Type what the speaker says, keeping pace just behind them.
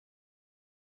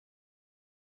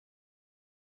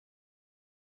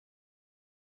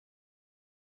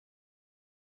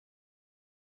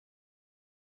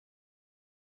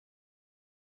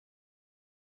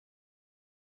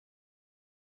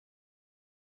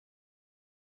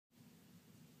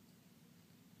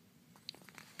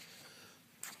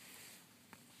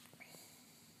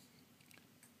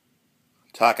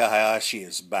Taka Hayashi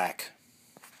is back.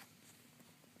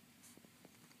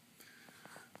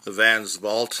 The Vans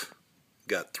Vault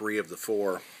got 3 of the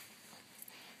 4.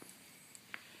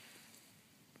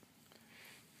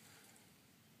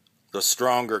 The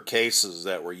stronger cases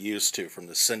that we're used to from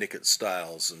the syndicate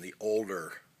styles and the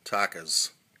older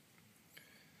Takas.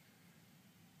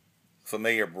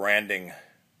 Familiar branding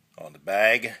on the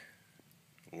bag,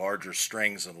 larger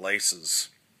strings and laces.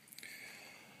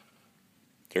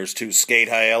 There's 2 Skate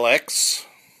High LX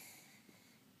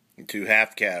and 2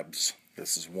 half cabs.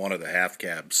 This is one of the half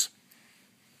cabs.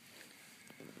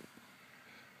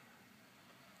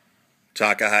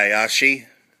 Taka Hayashi,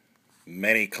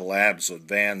 many collabs with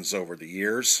Vans over the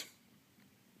years,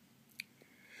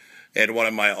 and one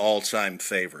of my all-time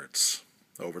favorites.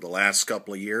 Over the last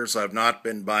couple of years, I've not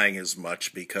been buying as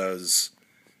much because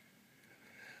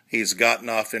he's gotten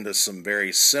off into some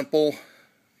very simple,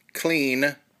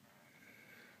 clean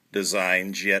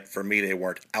designs, yet for me they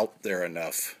weren't out there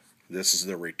enough. This is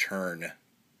the return.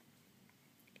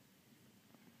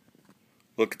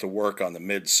 Look at the work on the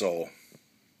midsole.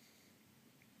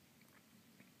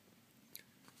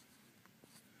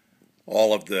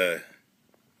 All of the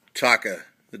Taka,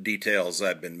 the details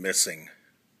I've been missing,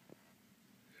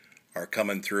 are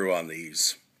coming through on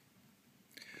these.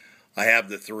 I have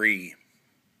the 3.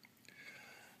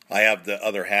 I have the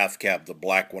other half cab, the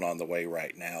black one, on the way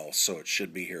right now, so it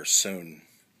should be here soon.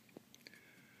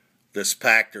 This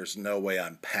pack, there's no way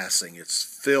I'm passing. It's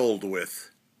filled with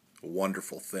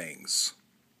wonderful things.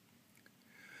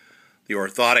 The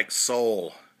orthotic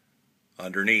sole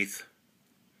underneath,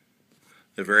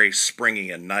 they're very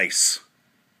springy and nice,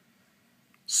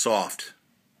 soft.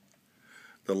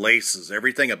 The laces,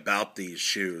 everything about these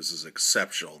shoes is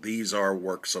exceptional. These are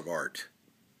works of art.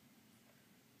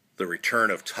 The return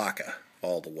of Taka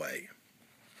all the way.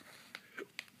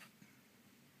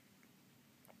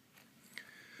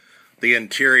 The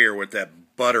interior with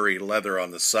that buttery leather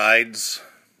on the sides.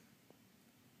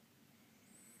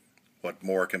 What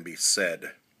more can be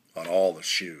said on all the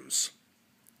shoes?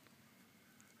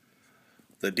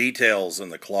 The details in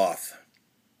the cloth.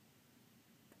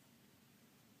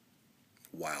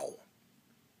 Wow.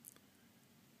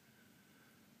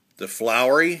 The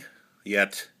flowery,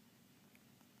 yet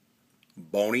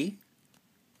bony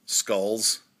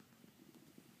skulls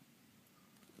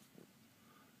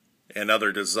and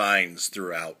other designs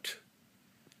throughout.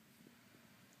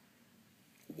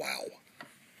 Wow.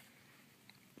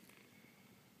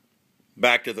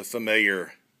 Back to the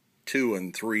familiar 2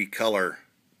 and 3 color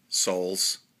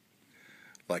soles,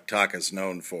 like Taka's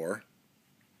known for.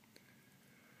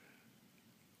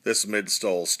 This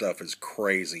midsole stuff is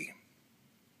crazy.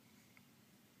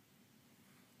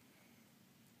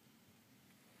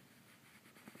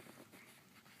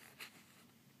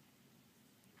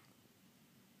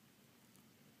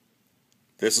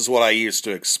 This is what I used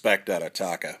to expect out of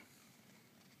Taka.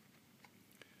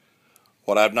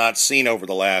 What I've not seen over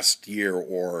the last year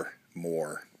or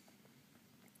more.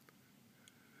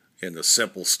 In the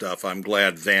simple stuff, I'm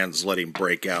glad Vans let him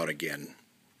break out again.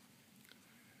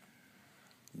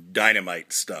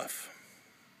 Dynamite stuff.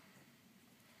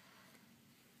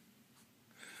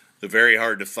 They're very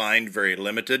hard to find, very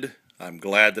limited. I'm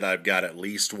glad that I've got at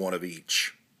least one of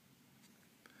each.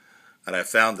 And I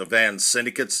found the Vans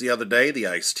Syndicates the other day, the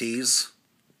Iced Teas.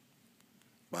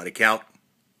 Body count.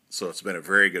 So it's been a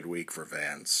very good week for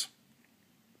Vans.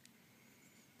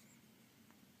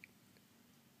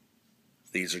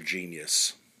 These are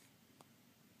genius.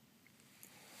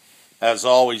 As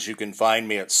always, you can find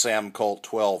me at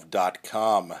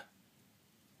samcolt12.com.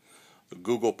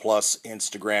 Google Plus,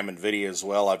 Instagram, and video as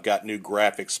well. I've got new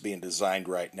graphics being designed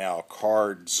right now.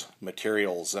 Cards,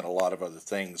 materials, and a lot of other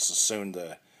things. Soon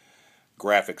the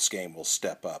graphics game will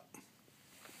step up.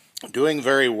 Doing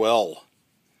very well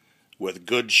with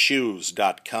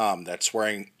goodshoes.com. That's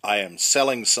where I am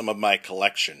selling some of my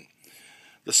collection.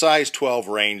 The size 12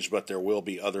 range, but there will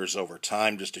be others over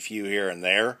time, just a few here and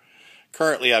there.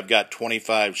 Currently, I've got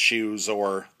 25 shoes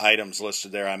or items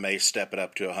listed there. I may step it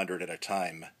up to 100 at a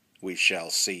time. We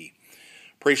shall see.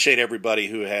 Appreciate everybody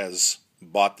who has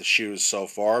bought the shoes so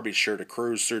far. Be sure to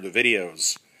cruise through the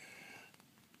videos.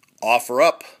 Offer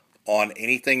up on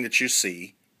anything that you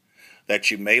see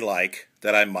that you may like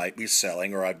that I might be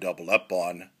selling or I've doubled up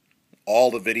on.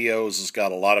 All the videos has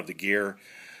got a lot of the gear.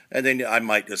 And then I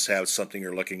might just have something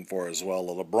you're looking for as well.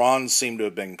 The LeBrons seem to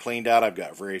have been cleaned out. I've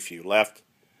got very few left.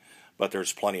 But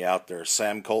there's plenty out there.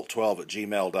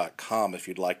 samcolt12@gmail.com if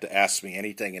you'd like to ask me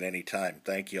anything at any time.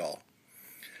 Thank you all.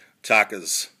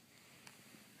 Takas.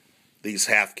 These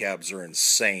half cabs are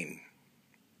insane.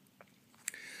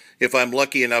 If I'm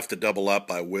lucky enough to double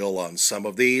up, I will on some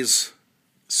of these.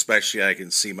 Especially I can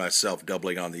see myself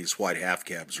doubling on these white half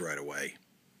cabs right away.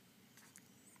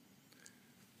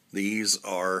 These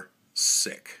are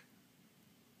sick.